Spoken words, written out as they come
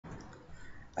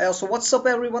So what's up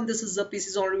everyone, this is the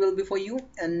PC's on review before you,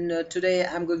 and today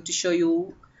I'm going to show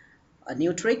you a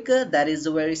new trick that is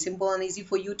very simple and easy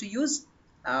for you to use.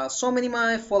 So many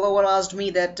my follower asked me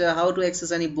that how to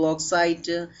access any blog site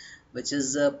which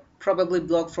is probably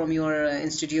blog from your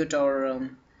institute or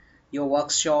your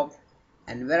workshop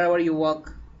and wherever you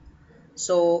work.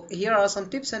 So here are some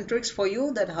tips and tricks for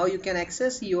you that how you can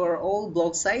access your old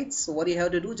blog sites. So what you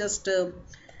have to do, just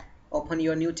open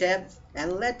your new tab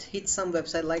and let hit some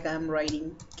website like I'm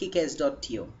writing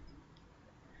kickass.to.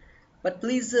 But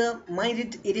please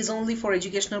mind it is only for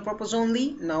educational purpose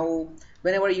only. Now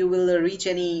whenever you will reach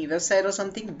any website or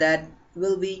something, that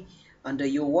will be under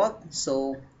your work,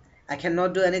 so I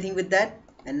cannot do anything with that.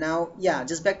 And now, yeah,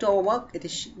 just back to our work. It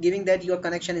is giving that your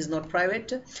connection is not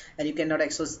private and you cannot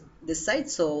access this site.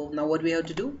 So now what we have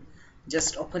to do,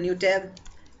 just open new tab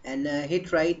and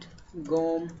hit right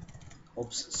gom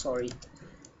oops sorry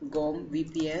gom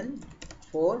VPN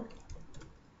for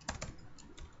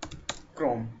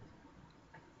Chrome,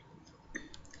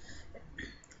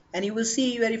 and you will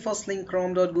see very first link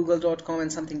chrome.google.com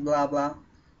and something blah blah.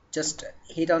 Just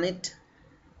hit on it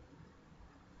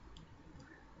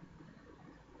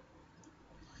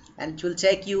and it will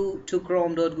take you to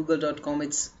chrome.google.com,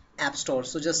 its app store.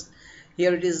 So just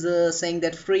here it is saying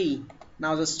that free.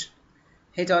 Now just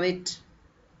hit on it.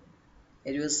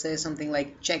 It will say something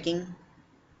like checking,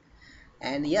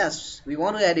 and yes, we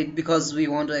want to add it because we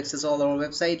want to access all our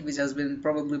website which has been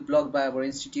probably blocked by our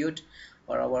institute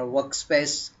or our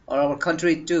workspace or our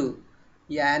country too.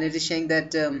 Yeah, and it is saying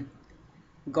that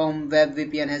GOM web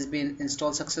VPN has been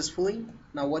installed successfully.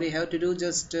 Now what you have to do,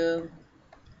 just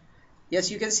yes,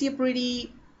 you can see a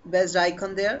pretty best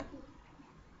icon there.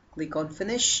 Click on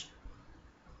finish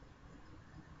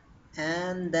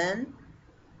and then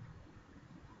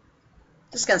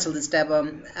just cancel this tab.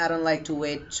 I don't like to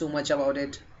wait too much about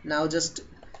it. Now just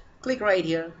click right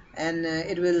here and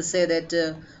it will say that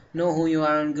know who you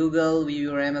are on Google,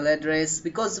 view your email address,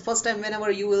 because the first time whenever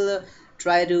you will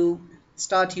try to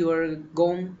start your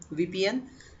GOM VPN,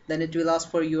 then it will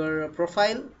ask for your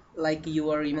profile, like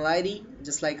your email ID,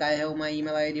 just like I have my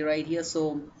email ID right here.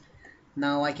 So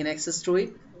now I can access to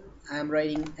it. I am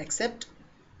writing accept,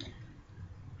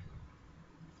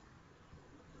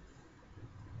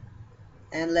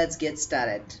 and let's get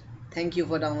started. Thank you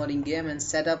for downloading game and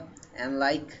setup and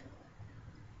like,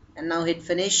 and now hit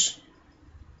finish.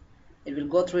 It will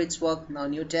go through its work. Now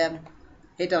new tab,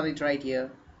 hit on it right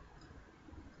here,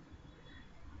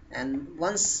 and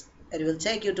once it will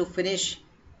take you to finish,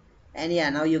 and yeah,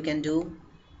 now you can do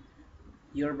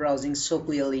your browsing so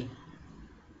clearly.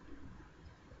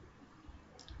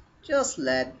 Just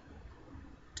let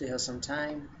to have some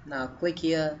time. Now click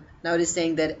here. Now it is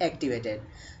saying that activated,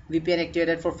 VPN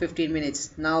activated for 15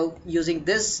 minutes. Now using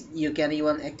this you can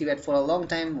even activate for a long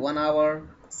time, 1 hour,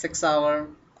 6 hour,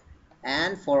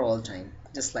 and for all time,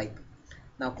 just like.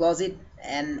 Now close it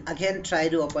and again try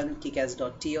to open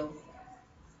kickass.to,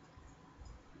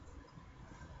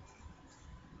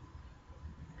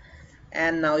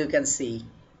 and now you can see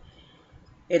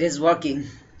it is working.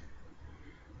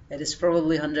 It is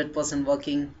probably 100%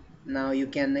 working. Now you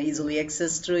can easily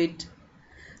access to it,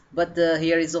 but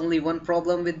here is only one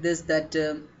problem with this, that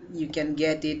you can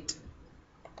get it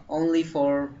only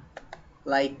for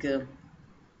like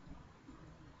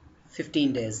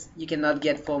 15 days. You cannot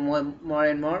get for more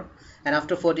and more, and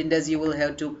after 14 days you will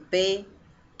have to pay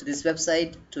to this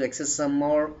website to access some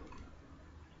more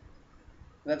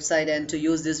website and to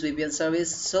use this VPN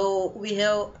service. So we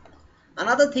have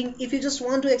another thing. If you just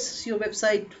want to access your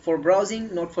website for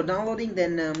browsing, not for downloading,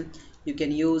 then you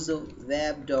can use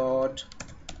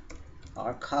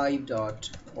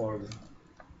web.archive.org.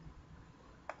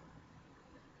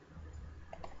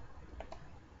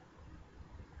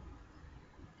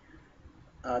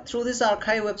 Through this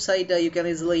archive website you can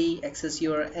easily access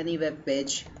your any web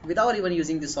page without even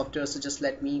using the software. So just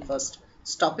let me first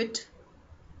stop it.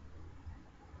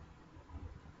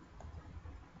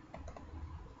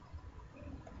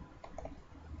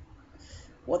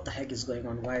 What the heck is going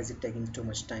on? Why is it taking too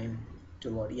much time to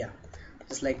load? Yeah,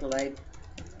 just like right,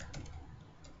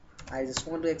 I just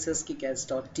want to access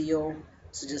kickass.to.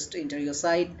 So just enter your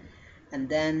site and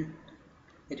then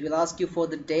it will ask you for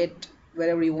the date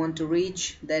wherever you want to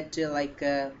reach that,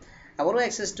 I want to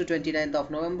access to 29th of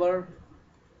November.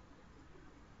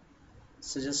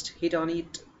 So just hit on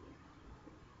it,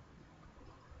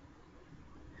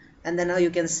 and then now you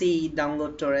can see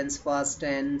download torrents fast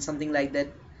and something like that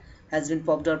has been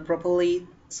popped out properly.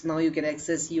 So now you can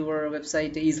access your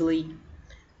website easily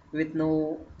with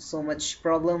no so much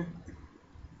problem.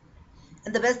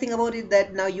 And the best thing about it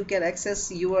that now you can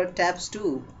access your tabs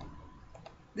too.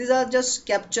 These are just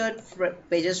captured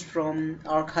pages from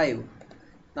archive.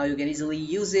 Now you can easily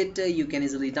use it, you can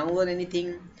easily download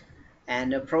anything,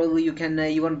 and probably you can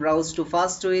even browse too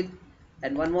fast to it.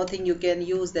 And one more thing you can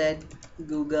use, that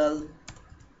Google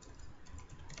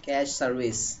cache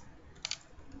service.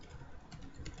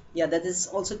 Yeah, that is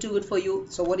also too good for you.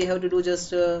 So what you have to do,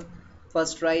 just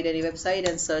first write any website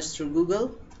and search through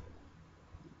Google.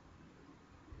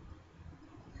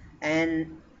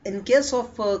 And in case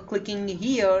of clicking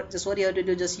here, just what you have to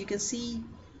do, just you can see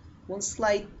one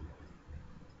slide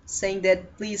saying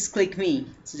that please click me.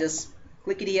 So just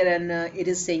click it here, and it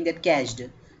is saying that cached.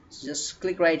 So just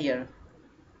click right here.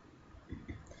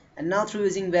 And now through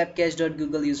using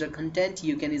webcache.google user content,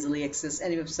 you can easily access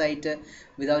any website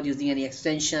without using any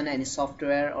extension, any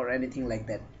software or anything like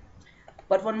that.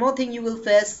 But one more thing you will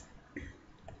face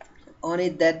on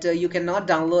it, that you cannot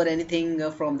download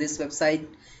anything from this website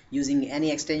using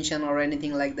any extension or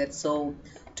anything like that. So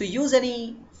to use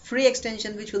any free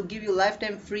extension which will give you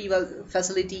lifetime free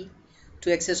facility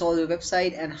to access all your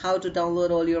website and how to download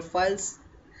all your files,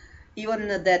 even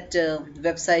that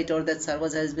website or that server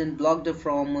has been blocked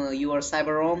from your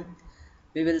Cyberoam.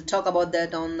 We will talk about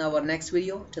that on our next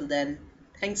video. Till then,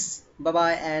 thanks, bye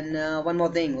bye. And one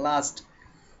more thing, last,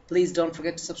 please don't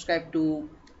forget to subscribe to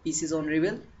PC Zone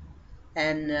Reveal,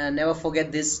 and never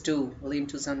forget this too, William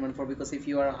 2714, because if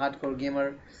you are a hardcore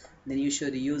gamer, then you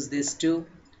should use this too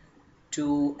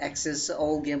to access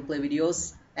all gameplay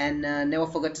videos. And never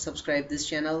forget to subscribe this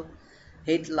channel,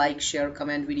 hit like, share,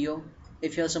 comment video.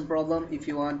 If you have some problem, if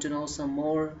you want to know some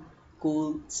more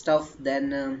cool stuff,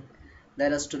 then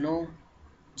let us to know.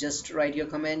 Just write your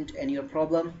comment and your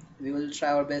problem, we will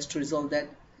try our best to resolve that.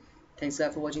 Thanks a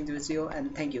lot for watching the video,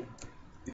 and thank you.